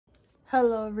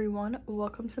Hello everyone,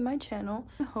 welcome to my channel.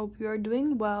 I hope you are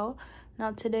doing well.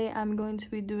 Now today I'm going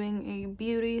to be doing a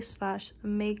beauty slash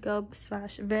makeup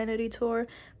slash vanity tour,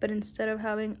 but instead of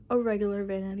having a regular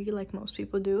vanity like most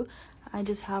people do, I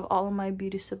just have all of my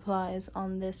beauty supplies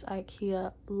on this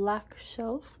IKEA black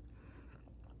shelf.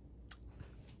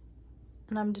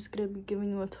 And I'm just going to be giving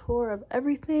you a tour of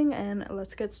everything, and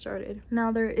let's get started.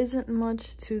 Now there isn't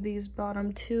much to these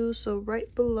bottom two, so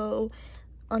right below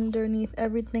underneath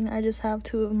everything I just have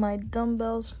two of my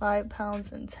dumbbells, 5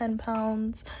 pounds and 10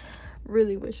 pounds.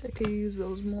 Really wish I could use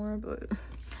those more, but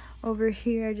over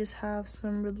here I just have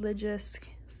some religious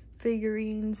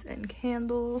figurines and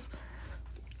candles.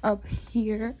 Up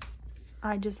here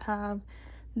I just have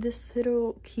this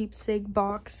little keepsake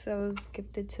box that was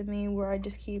gifted to me where I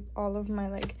just keep all of my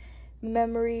like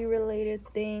memory related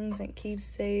things and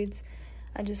keepsakes.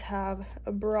 I just have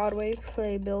a Broadway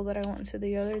playbill that I went to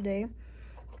the other day,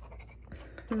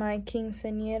 my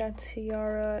quinceañera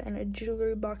tiara, and a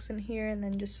jewelry box in here, and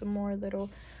then just some more little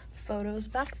photos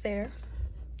back there.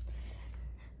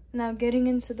 Now getting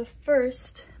into the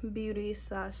first beauty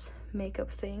slash makeup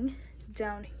thing,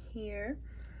 down here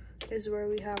is where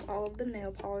we have all of the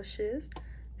nail polishes.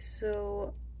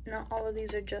 So not all of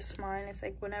these are just mine. It's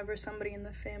like whenever somebody in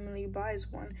the family buys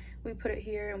one, we put it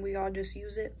here and we all just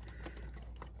use it.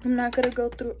 I'm not gonna go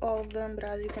through all of them, but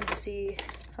as you can see,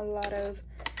 a lot of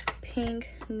pink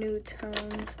nude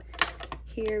tones.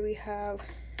 Here we have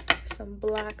some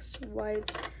blacks,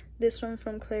 whites. This one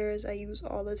from Claire's I use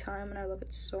all the time and I love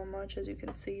it so much. As you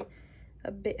can see,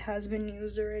 a bit has been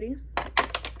used already.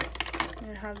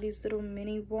 And I have these little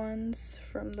mini ones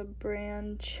from the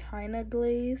brand China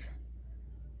Glaze.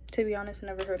 To be honest,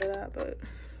 never heard of that. But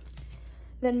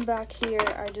then back here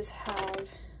I just have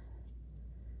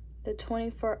the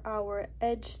 24-hour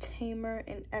Edge Tamer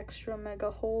in Extra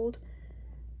Mega Hold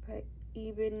by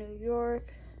Eben, New York.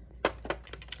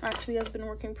 Actually has been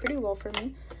working pretty well for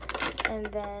me. And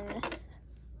then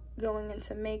going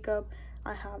into makeup,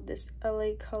 I have this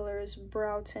LA Colors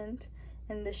brow tint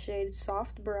in the shade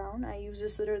Soft Brown. I use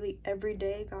this literally every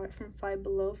day. Got it from Five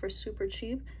Below for super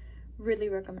cheap. Really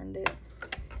recommend it.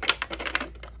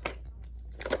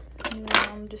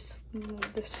 Now I'm just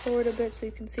move this forward a bit so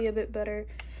you can see a bit better.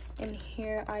 In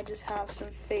here I just have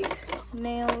some fake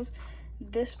nails.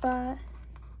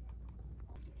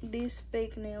 These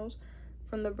fake nails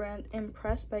from the brand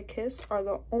Impressed by Kiss are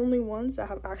the only ones that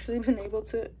have actually been able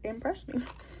to impress me.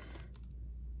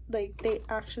 Like, they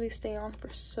actually stay on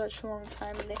for such a long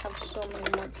time, and they have so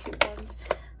many more cute ones.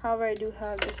 However, I do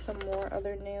have just some more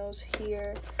other nails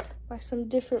here by some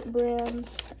different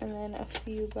brands, and then a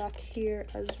few back here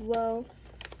as well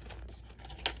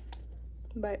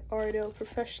by Ardell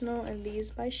Professional, and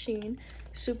these by Shein.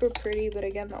 Super pretty, but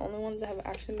again, the only ones that have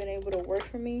actually been able to work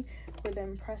for me were the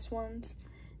Impress ones.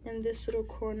 In this little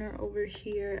corner over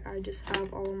here, I just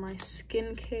have all of my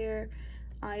skincare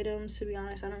items. To be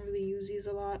honest, I don't really use these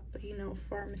a lot, but you know,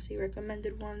 pharmacy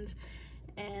recommended ones.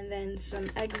 And then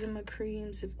some eczema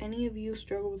creams. If any of you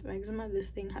struggle with eczema, this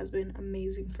thing has been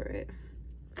amazing for it.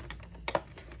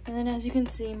 And then as you can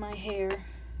see, my hair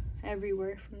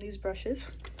everywhere from these brushes.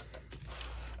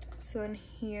 So in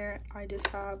here I just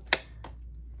have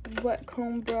wet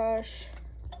comb brush,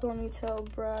 ponytail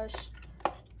brush,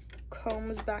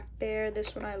 combs back there.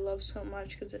 This one I love so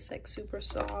much because it's like super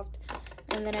soft.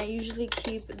 And then I usually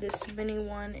keep this mini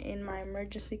one in my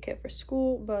emergency kit for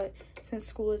school, but since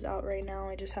school is out right now,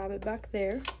 I just have it back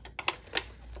there.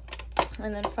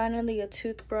 And then finally a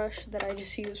toothbrush that I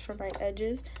just use for my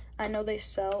edges. I know they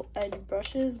sell edge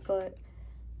brushes, but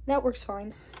that works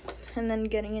fine. And then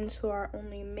getting into our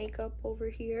only makeup over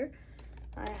here,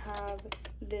 I have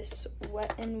this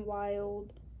Wet n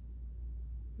Wild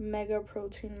Mega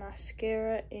Protein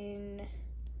Mascara in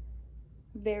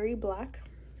Very Black.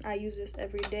 I use this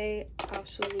every day.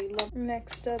 Absolutely love it.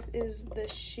 Next up is the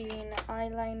Shein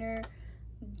eyeliner.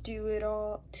 Do It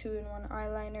All 2-in-1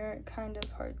 eyeliner. Kind of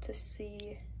hard to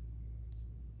see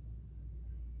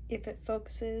if it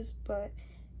focuses, but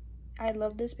I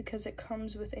love this because it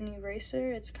comes with an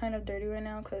eraser. It's kind of dirty right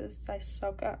now because I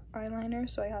suck at eyeliner,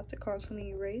 so I have to constantly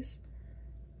erase.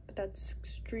 But that's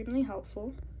extremely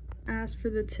helpful. As for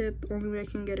the tip, the only way I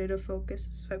can get it to focus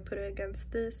is if I put it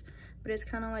against this. But it's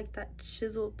kind of like that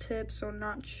chisel tip, so I'm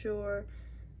not sure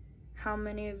how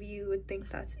many of you would think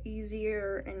that's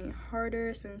easier or any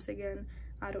harder, since again,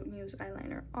 I don't use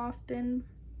eyeliner often.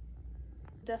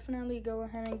 Definitely go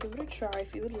ahead and give it a try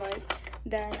if you would like.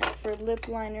 Then for lip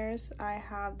liners, I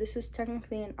have, this is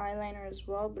technically an eyeliner as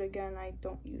well, but again, I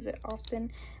don't use it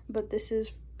often. But this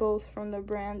is both from the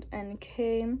brand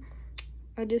NK.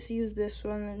 I just use this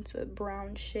one. It's a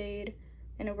brown shade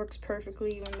and it works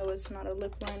perfectly even though it's not a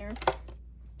lip liner.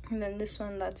 And then this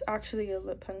one, that's actually a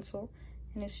lip pencil,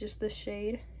 and it's just the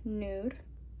shade Nude.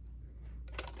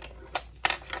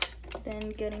 Then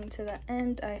getting to the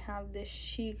end, I have this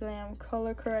She Glam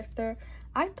color corrector.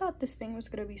 I thought this thing was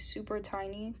gonna be super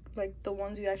tiny, like the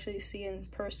ones you actually see in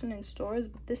person in stores,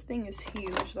 but this thing is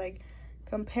huge. Like,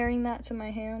 comparing that to my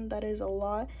hand, that is a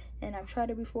lot, and I've tried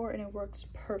it before and it works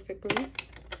perfectly.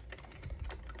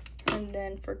 And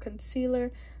then for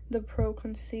concealer, the Pro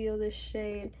Conceal, this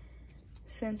shade.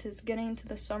 Since it's getting into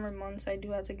the summer months, I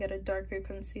do have to get a darker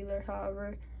concealer.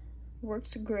 However,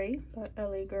 works great, that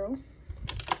LA Girl.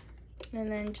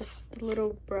 And then just a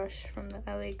little brush from the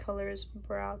LA Colors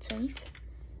brow tint.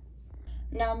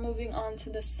 Now moving on to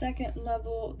the second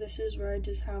level, this is where I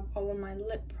just have all of my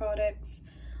lip products,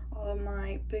 all of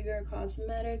my bigger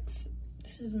cosmetics.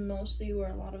 This is mostly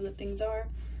where a lot of the things are.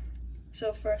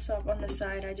 So first off, on the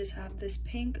side, I just have this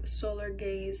pink Solar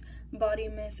Gaze body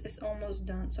mist. It's almost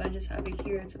done, so I just have it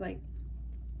here to like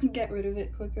get rid of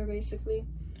it quicker basically.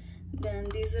 Then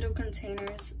these little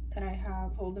containers that I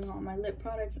have holding all my lip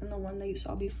products, and the one that you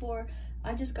saw before,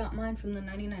 I just got mine from the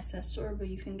 99cent store, but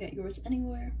you can get yours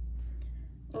anywhere.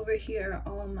 Over here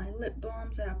are all of my lip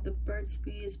balms. I have the Burt's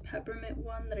Bees peppermint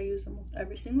one that I use almost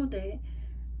every single day.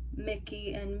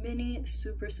 Mickey and Minnie,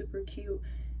 super cute.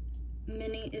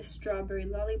 Minnie is Strawberry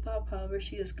Lollipop, however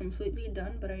she is completely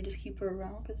done, but I just keep her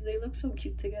around because they look so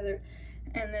cute together.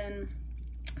 And then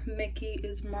Mickey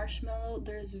is Marshmallow.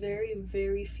 There's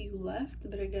very few left,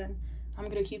 but again, I'm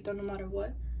gonna keep them no matter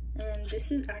what. And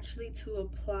this is actually to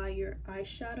apply your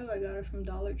eyeshadow. I got it from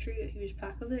Dollar Tree, a huge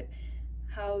pack of it.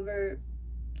 However,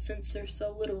 since there's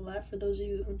so little left, for those of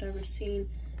you who've never seen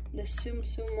the Tsum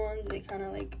Tsum ones, they kind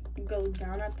of like go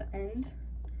down at the end.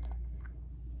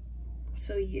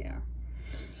 So yeah,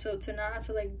 so to not have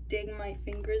to like dig my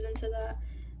fingers into that,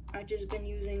 I've just been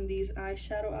using these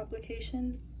eyeshadow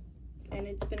applications, and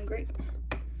it's been great.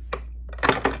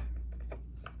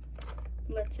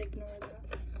 Let's ignore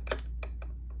that.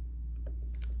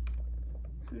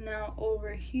 Now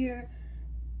over here,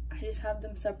 I just have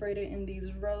them separated in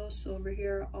these rows. So over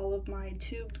here are all of my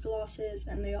tubed glosses,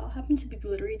 and they all happen to be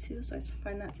glittery too, so I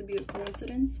find that to be a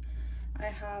coincidence. I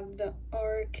have the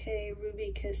RK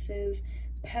Ruby Kisses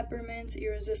Peppermint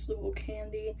Irresistible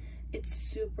Candy. It's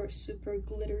super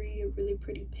glittery, a really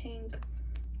pretty pink.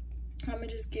 I'm gonna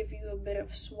just give you a bit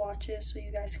of swatches so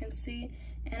you guys can see.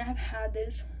 And I've had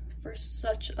this for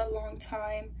such a long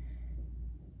time.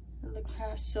 It looks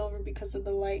kind of silver because of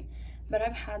the light, but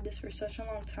I've had this for such a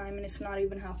long time and it's not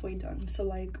even halfway done. So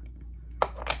like,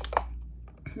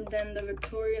 then the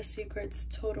Victoria's Secret's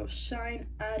Total Shine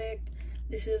Addict.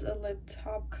 This is a lip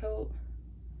top coat.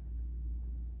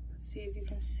 Let's see if you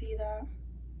can see that.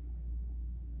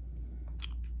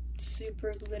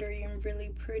 Super glittery and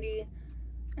really pretty.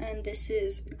 And this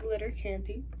is Glitter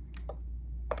Candy.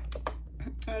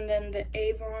 And then the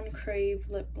Avon Crave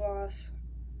lip gloss.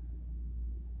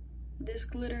 This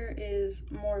glitter is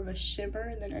more of a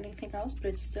shimmer than anything else, but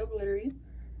it's still glittery.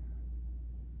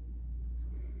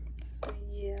 So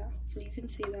yeah, hopefully you can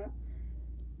see that.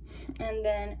 And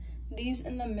then these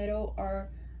in the middle are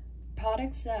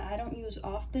products that I don't use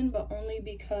often, but only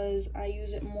because I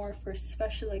use it more for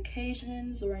special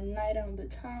occasions or a night out in the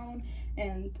town,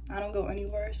 and I don't go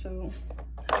anywhere. So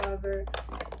however,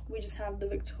 we just have the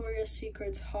Victoria's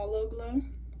Secret's Hollow Glow.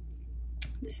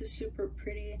 This is super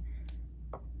pretty,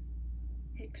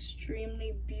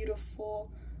 extremely beautiful,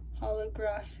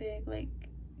 holographic. Like,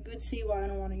 you would see why I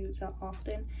don't want to use that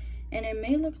often. And it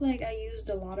may look like I used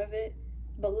a lot of it,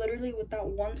 but literally with that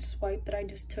one swipe that I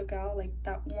just took out, like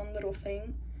that one little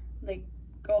thing, like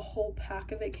a whole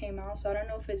pack of it came out. So I don't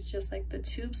know if it's just like the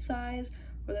tube size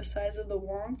or the size of the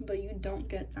wand, but you don't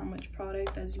get that much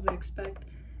product as you would expect.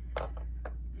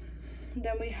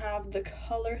 Then we have the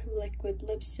Color Liquid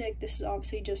Lipstick. This is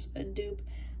obviously just a dupe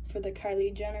for the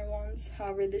Kylie Jenner ones.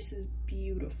 However, this is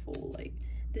beautiful. Like,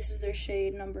 this is their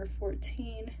shade number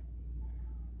 14.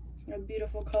 A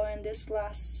beautiful color, and this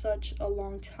lasts such a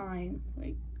long time.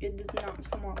 Like, it does not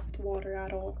come off with water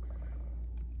at all.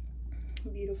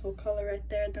 Beautiful color right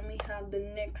there. Then we have the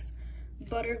NYX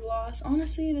Butter Gloss.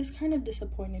 Honestly, this kind of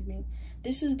disappointed me.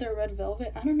 This is their Red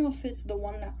Velvet. I don't know if it's the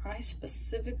one that I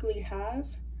specifically have,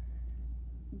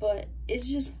 but it's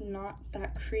just not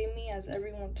that creamy as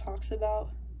everyone talks about.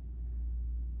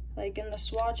 Like, in the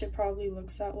swatch it probably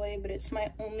looks that way, but it's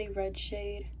my only red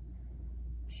shade.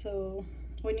 So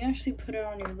when you actually put it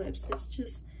on your lips, it's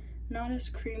just not as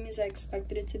creamy as I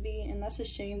expected it to be, and that's a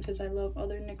shame because I love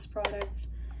other NYX products.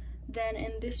 Then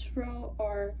in this row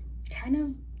are kind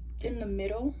of in the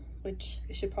middle, which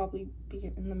it should probably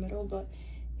be in the middle, but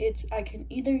I can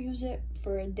either use it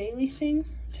for a daily thing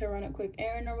to run a quick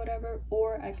errand or whatever,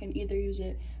 or I can either use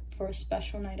it for a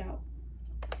special night out.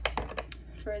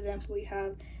 For example, we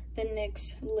have the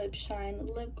NYX Lip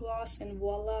Shine Lip Gloss, and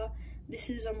voila, this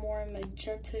is a more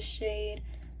magenta shade,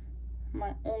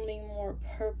 my only more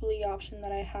purpley option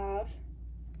that I have,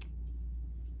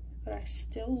 but I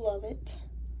still love it.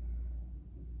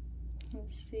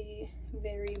 Let's see,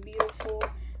 very beautiful.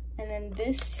 And then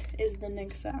this is the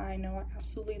NYX that I know I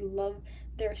absolutely love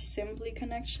their Simply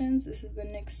connections. This is the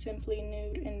NYX Simply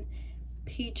Nude in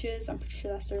Peaches. I'm pretty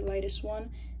sure that's their lightest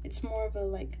one. It's more of a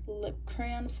like lip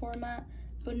crayon format,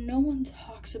 but no one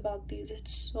talks about these.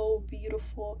 It's so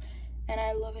beautiful and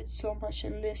I love it so much,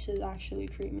 and this is actually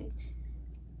creamy.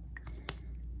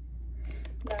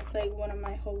 That's like one of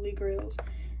my holy grails.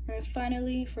 And then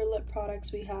finally, for lip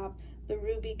products, we have the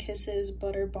Ruby Kisses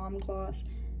Butter Balm Gloss.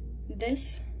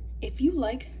 This, if you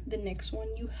like the NYX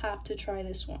one, you have to try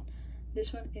this one.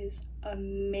 This one is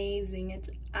amazing. It's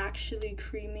actually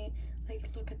creamy. Like,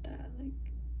 look at that. Like,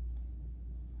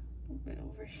 a little bit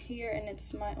over here, and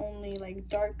it's my only like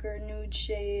darker nude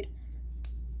shade.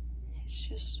 It's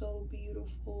just so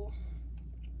beautiful.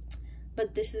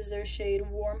 But this is their shade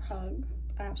Warm Hug.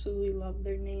 I absolutely love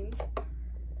their names.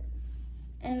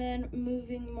 And then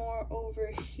moving more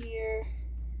over here,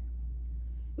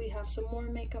 we have some more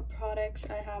makeup products.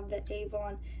 I have the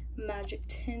Avon Magic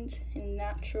Tint in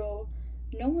Natural.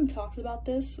 No one talks about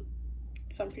this,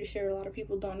 so I'm pretty sure a lot of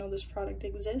people don't know this product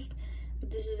exists. But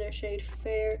this is their shade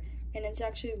Fair, and it's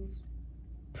actually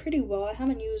pretty well. I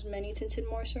haven't used many tinted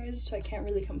moisturizers, so I can't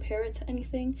really compare it to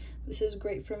anything. This is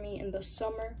great for me in the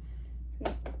summer.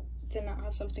 Did not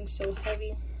have something so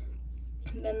heavy.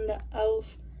 And then the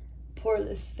e.l.f.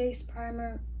 Poreless Face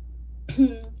Primer.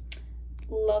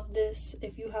 Love this.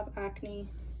 If you have acne,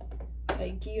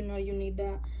 like, you know you need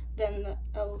that. Then the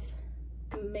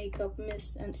e.l.f. Makeup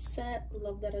Mist and Set.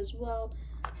 Love that as well.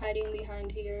 Hiding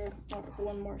behind here, or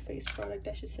one more face product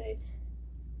I should say,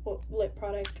 well, lip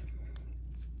product.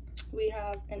 We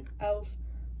have an e.l.f.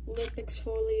 Lip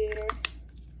Exfoliator,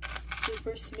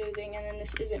 super smoothing. And then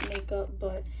this isn't makeup,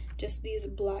 but just these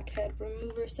blackhead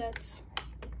remover sets.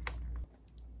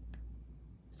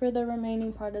 For the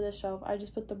remaining part of the shelf, I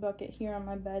just put the bucket here on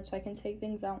my bed so I can take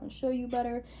things out and show you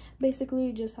better.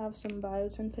 Basically, just have some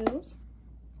biotin pills.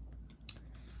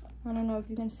 I don't know if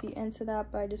you can see into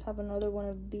that, but I just have another one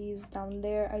of these down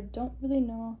there. I don't really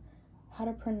know how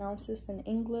to pronounce this in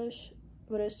English,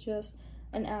 but it's just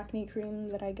an acne cream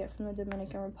that I get from the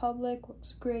Dominican Republic.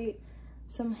 Works great.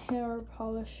 Some hair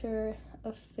polisher,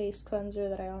 a face cleanser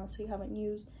that I honestly haven't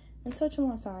used in such a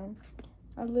long time.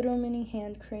 A little mini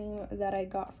hand cream that I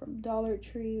got from Dollar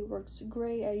Tree. Works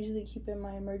great. I usually keep it in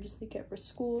my emergency kit for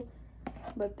school,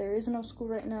 but there is no school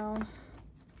right now.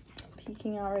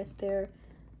 Peeking out right there.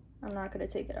 I'm not going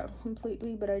to take it out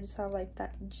completely, but I just have like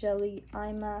that jelly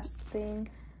eye mask thing.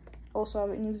 Also, I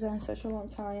haven't used that in such a long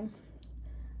time.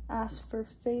 As for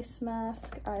face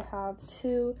mask, I have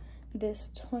two.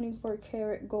 This 24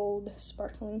 karat gold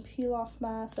sparkling peel off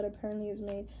mask that apparently is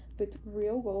made with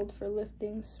real gold for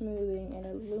lifting, smoothing, and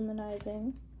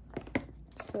illuminizing.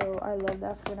 So I love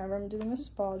that for whenever I'm doing a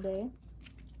spa day.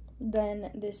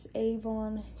 Then this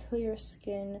Avon Clear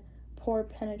Skin Pore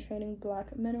Penetrating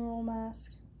Black Mineral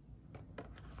Mask.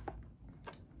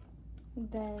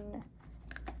 Then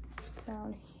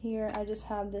down here, I just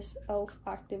have this e.l.f.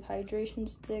 Active Hydration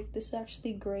Stick. This is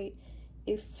actually great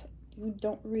if you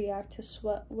don't react to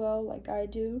sweat well like I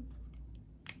do.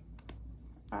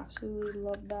 Absolutely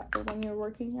love that for when you're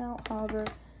working out. However,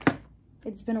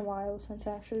 it's been a while since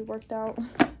I actually worked out.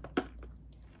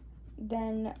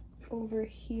 Then over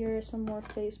here, some more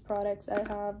face products. I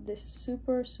have this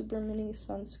super mini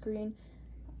sunscreen.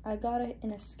 I got it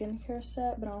in a skincare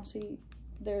set, but honestly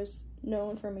there's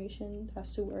no information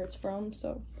as to where it's from,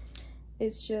 so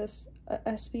it's just a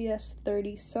SPF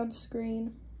 30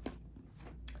 sunscreen.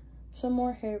 Some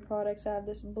more hair products. I have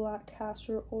this black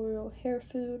castor oil hair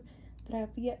food that I have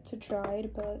yet to try,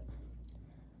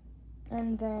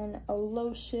 and then a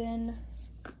lotion,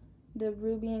 the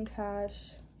Ruby and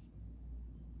Cash.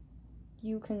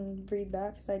 You can read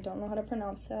that because I don't know how to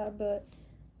pronounce that, but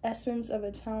Essence of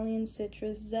Italian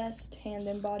Citrus Zest Hand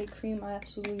and Body Cream. I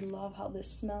absolutely love how this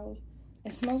smells.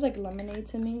 It smells like lemonade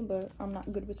to me, but I'm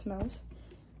not good with smells.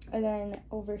 And then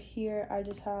over here, I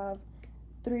just have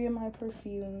 3 of my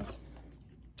perfumes.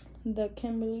 The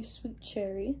Kimberly Sweet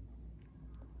Cherry,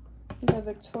 the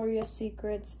Victoria's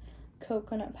Secrets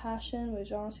Coconut Passion,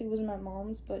 which honestly was my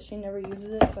mom's, but she never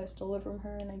uses it, so I stole it from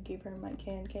her and I gave her my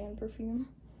can perfume.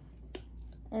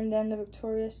 And then the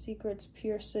Victoria's Secrets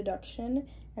Pure Seduction,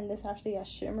 and this actually has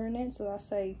shimmer in it, so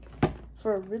that's like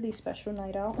for a really special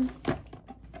night out.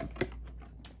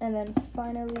 And then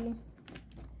finally,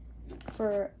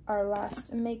 for our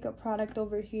last makeup product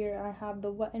over here, I have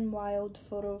the Wet n Wild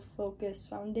Photo Focus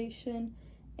Foundation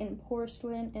in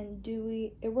Porcelain and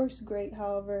Dewy. It works great,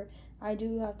 however, I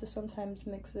do have to sometimes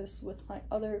mix this with my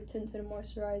other tinted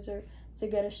moisturizer to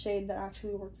get a shade that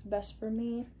actually works best for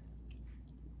me.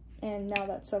 And now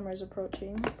that summer is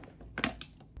approaching.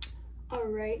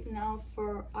 Alright, now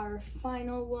for our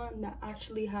final one that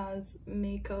actually has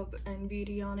makeup and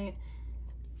beauty on it.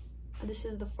 This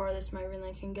is the farthest my ring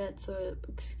light can get, so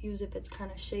excuse if it's kind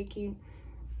of shaky.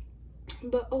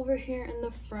 But over here in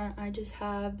the front, I just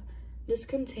have this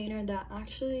container that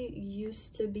actually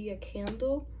used to be a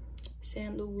candle,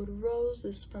 sandalwood rose.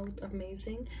 This smelled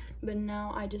amazing, but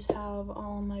now I just have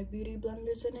all my beauty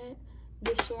blenders in it.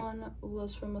 This one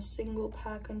was from a single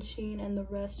pack on Shein and the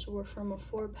rest were from a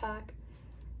 4-pack.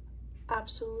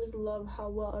 Absolutely love how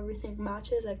well everything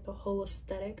matches, like the whole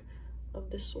aesthetic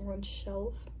of this one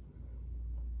shelf.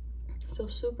 So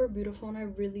super beautiful, and I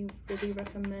really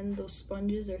recommend those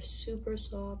sponges. They're super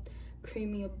soft,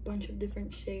 creamy, a bunch of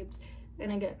different shapes,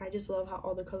 and again, I just love how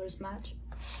all the colors match.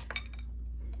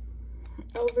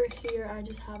 Over here I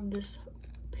just have this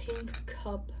pink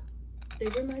cup.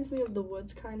 It reminds me of the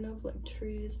woods, kind of like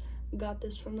trees. Got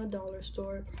this from the dollar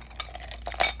store.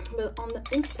 But on the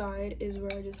inside is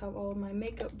where I just have all of my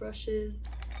makeup brushes.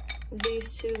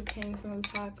 These two came from a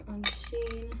pack on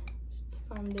Shein.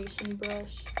 Foundation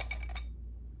brush,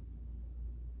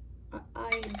 an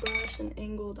eye brush, an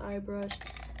angled eye brush.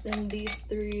 Then these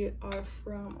three are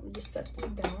from, I'll just set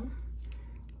these down.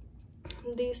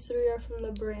 These three are from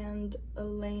the brand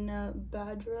Elena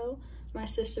Badro. My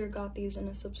sister got these in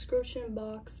a subscription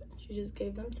box. She just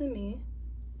gave them to me.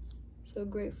 So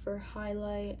great for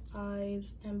highlight,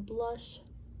 eyes, and blush.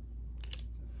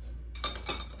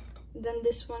 Then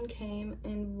this one came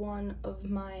in one of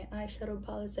my eyeshadow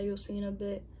palettes that you'll see in a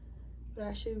bit. But I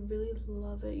actually really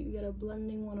love it. You get a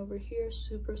blending one over here,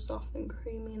 super soft and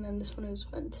creamy. And then this one is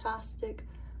fantastic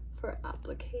for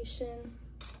application.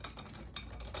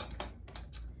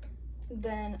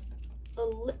 Then a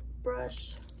lip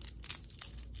brush.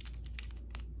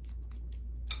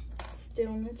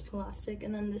 Still in its plastic.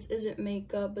 And then this isn't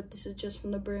makeup, but this is just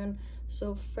from the brand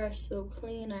So Fresh, So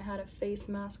Clean. I had a face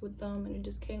mask with them and it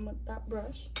just came with that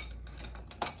brush.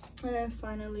 And then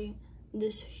finally,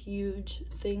 this huge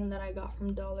thing that I got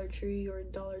from Dollar Tree or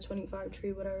 $1.25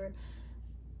 Tree, whatever.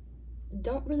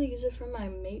 Don't really use it for my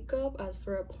makeup as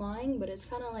for applying, but it's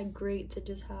kind of like great to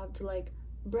just have to like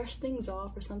brush things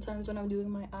off, or sometimes when I'm doing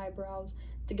my eyebrows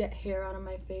to get hair out of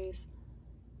my face.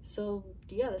 So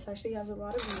yeah, this actually has a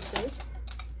lot of uses.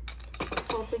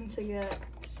 Hoping to get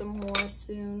some more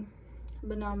soon,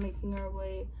 but now making our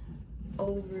way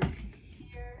over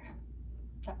here.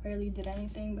 That barely did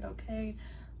anything, but okay.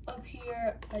 Up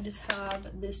here I just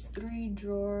have this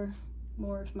 3-drawer,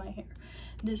 more of my hair,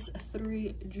 this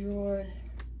 3-drawer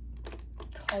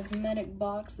cosmetic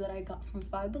box that I got from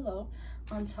Five Below.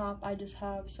 On top I just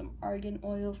have some argan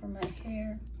oil for my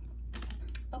hair,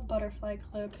 a butterfly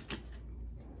clip,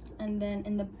 and then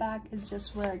in the back is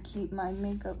just where I keep my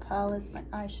makeup palettes, my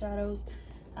eyeshadows.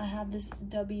 I have this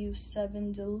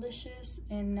W7 Delicious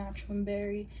in Natural and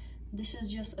Berry. This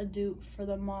is just a dupe for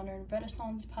the Modern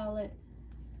Renaissance palette.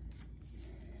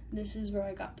 This is where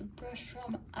I got the brush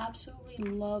from. Absolutely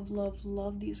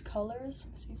love these colors.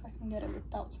 Let's see if I can get it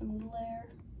without some glare.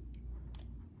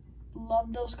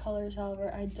 Love those colors,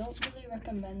 however, I don't really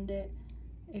recommend it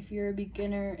if you're a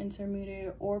beginner,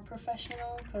 intermediate, or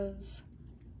professional, because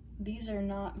these are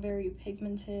not very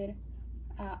pigmented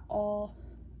at all.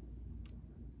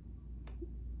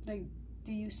 Like,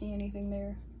 do you see anything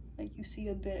there? Like, you see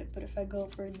a bit, but if I go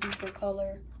for a deeper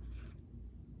color,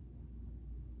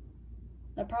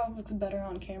 that probably looks better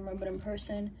on camera, but in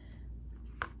person,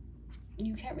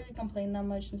 you can't really complain that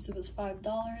much since it was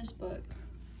 $5, but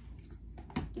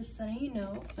just letting you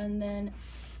know. And then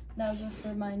those are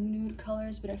for my nude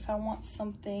colors, but if I want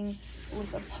something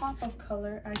with a pop of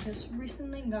color, I just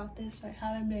recently got this, so I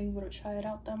haven't been able to try it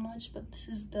out that much, but this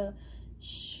is the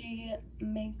She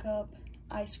Makeup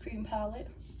Ice Cream Palette.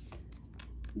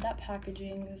 That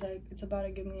packaging is like, it's about to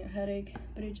give me a headache,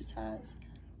 but it just has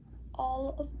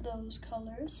all of those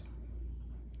colors.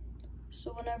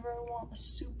 So whenever I want a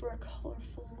super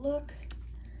colorful look,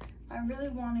 I really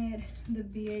wanted the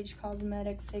BH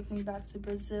Cosmetics Take Me Back to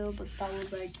Brazil, but that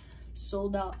was like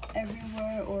sold out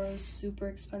everywhere or was super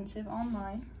expensive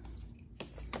online.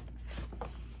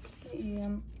 Yeah.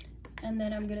 And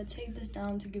then I'm gonna take this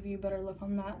down to give you a better look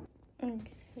on that.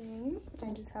 Okay, I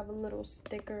just have a little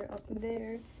sticker up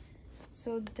there.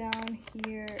 So down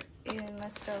here, and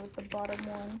let's start with the bottom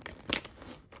one.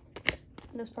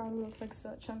 This probably looks like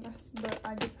such a mess, but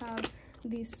I just have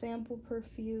these sample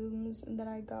perfumes that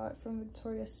I got from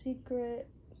Victoria's Secret.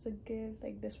 It's a gift.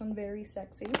 Like this one, very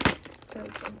sexy, because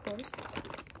of course.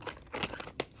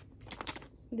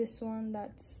 This one,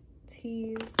 that's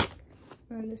Tease.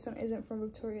 And this one isn't from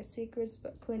Victoria's Secrets,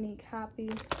 but Clinique Happy.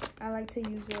 I like to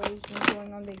use those when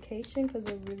going on vacation because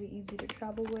they're really easy to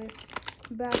travel with.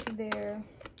 Back there,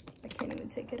 I can't even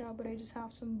take it out, but I just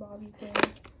have some bobby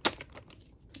pins.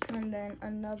 And then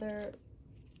another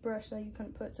brush that you can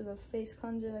put to the face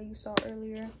cleanser that you saw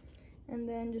earlier. And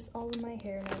then just all of my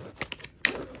hair nets.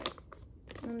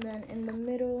 And then in the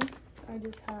middle, I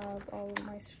just have all of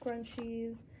my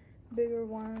scrunchies. Bigger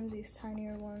ones, these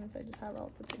tinier ones, I just have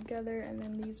all put together, and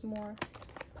then these more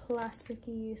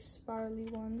plasticky, spirally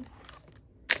ones.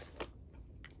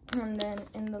 And then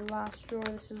in the last drawer,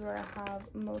 this is where I have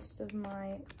most of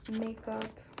my makeup.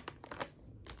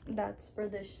 That's for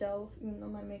this shelf, even though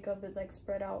my makeup is like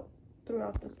spread out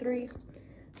throughout the 3.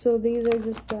 So these are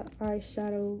just the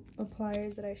eyeshadow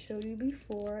appliers that I showed you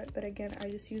before, but again, I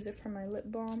just use it for my lip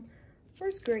balm, or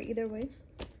it's great either way.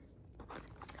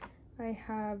 I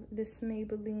have this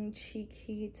Maybelline Cheek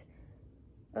Heat,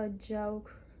 a gel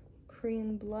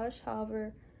cream blush.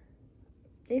 However,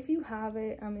 if you have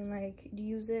it, I mean, like,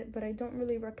 use it, but I don't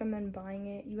really recommend buying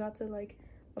it. You have to like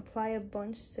apply a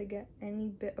bunch to get any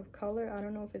bit of color. I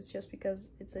don't know if it's just because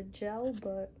it's a gel,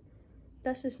 but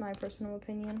that's just my personal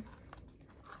opinion.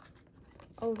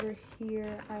 Over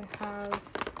here, I have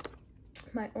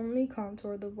my only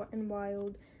contour, the Wet n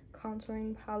Wild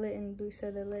contouring palette in Dulce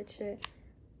de Leche.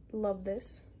 Love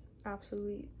this,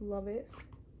 absolutely love it,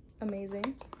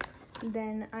 amazing.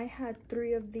 Then I had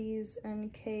 3 of these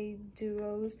NK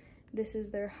duos. This is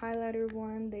their highlighter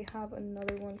one. They have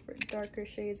another one for darker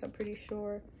shades, I'm pretty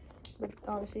sure, but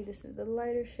obviously this is the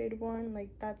lighter shade one. Like,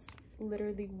 that's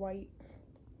literally white.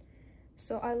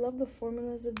 So I love the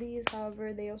formulas of these.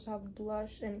 However, they also have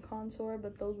blush and contour,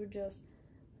 but those were just,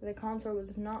 the contour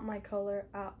was not my color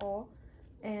at all,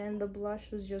 and the blush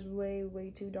was just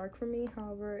way too dark for me.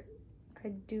 However, I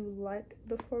do like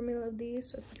the formula of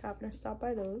these, so if you happen to stop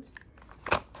by those.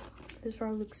 This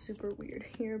probably looks super weird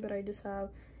here, but I just have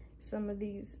some of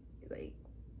these like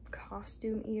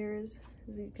costume ears.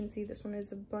 As you can see, this one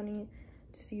is a bunny.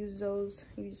 Just use those,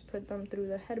 you just put them through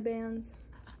the headbands.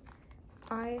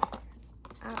 I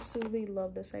absolutely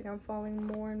love this. Like, I'm falling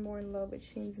more and more in love with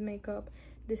Shein's makeup.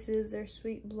 This is their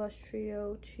Sweet Blush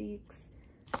Trio Cheeks.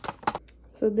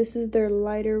 So this is their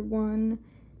lighter one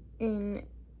in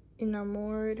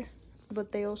Enamored,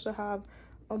 but they also have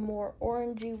a more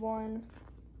orangey one.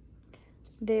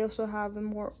 They also have a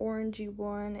more orangey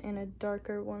one and a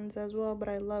darker ones as well, but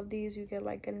I love these. You get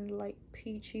like a light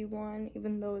peachy one,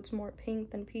 even though it's more pink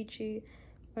than peachy,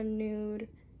 a nude,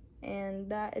 and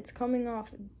that it's coming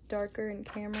off darker in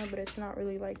camera, but it's not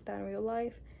really like that in real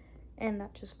life. And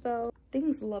that just fell.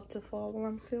 Things love to fall while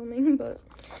I'm filming, but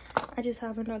I just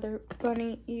have another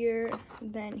bunny ear.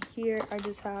 Then here I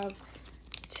just have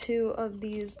 2 of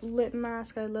these lip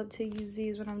masks. I love to use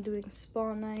these when I'm doing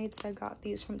spa nights. I got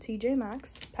these from TJ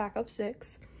Maxx, pack of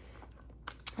 6.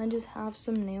 I just have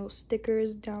some nail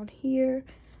stickers down here,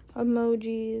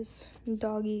 emojis,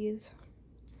 doggies.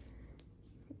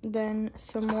 Then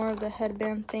some more of the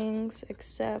headband things,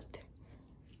 except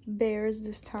bears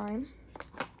this time.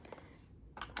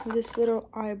 This little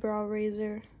eyebrow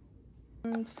razor.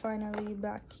 And finally,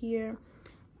 back here,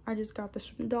 I just got this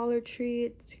from Dollar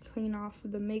Tree to clean off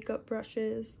the makeup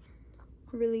brushes.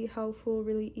 Really helpful,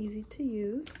 really easy to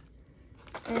use.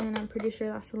 And I'm pretty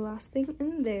sure that's the last thing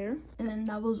in there. And then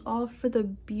that was all for the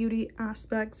beauty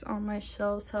aspects on my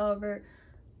shelves. However,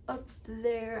 up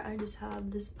there, I just have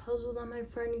this puzzle that my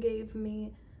friend gave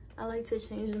me. I like to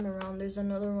change them around. There's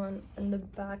another one in the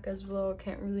back as well.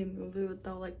 Can't really move it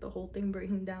without like the whole thing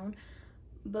breaking down.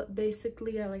 But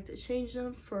basically, I like to change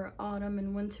them for autumn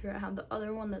and winter. I have the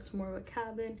other one that's more of a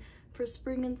cabin. For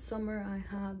spring and summer,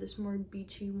 I have this more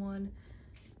beachy one.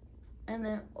 And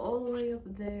then all the way up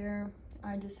there,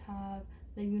 I just have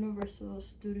the Universal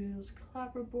Studios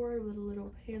clapperboard with a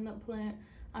little panda plant.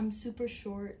 I'm super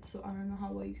short, so I don't know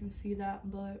how well you can see that,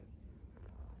 but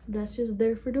that's just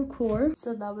there for decor.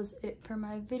 So that was it for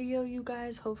my video, you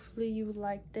guys. Hopefully you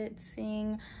liked it,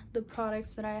 seeing the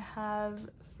products that I have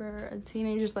for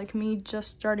teenagers like me just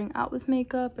starting out with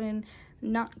makeup and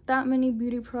not that many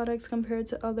beauty products compared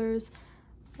to others.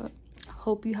 But I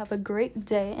hope you have a great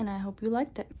day, and I hope you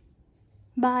liked it.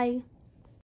 Bye.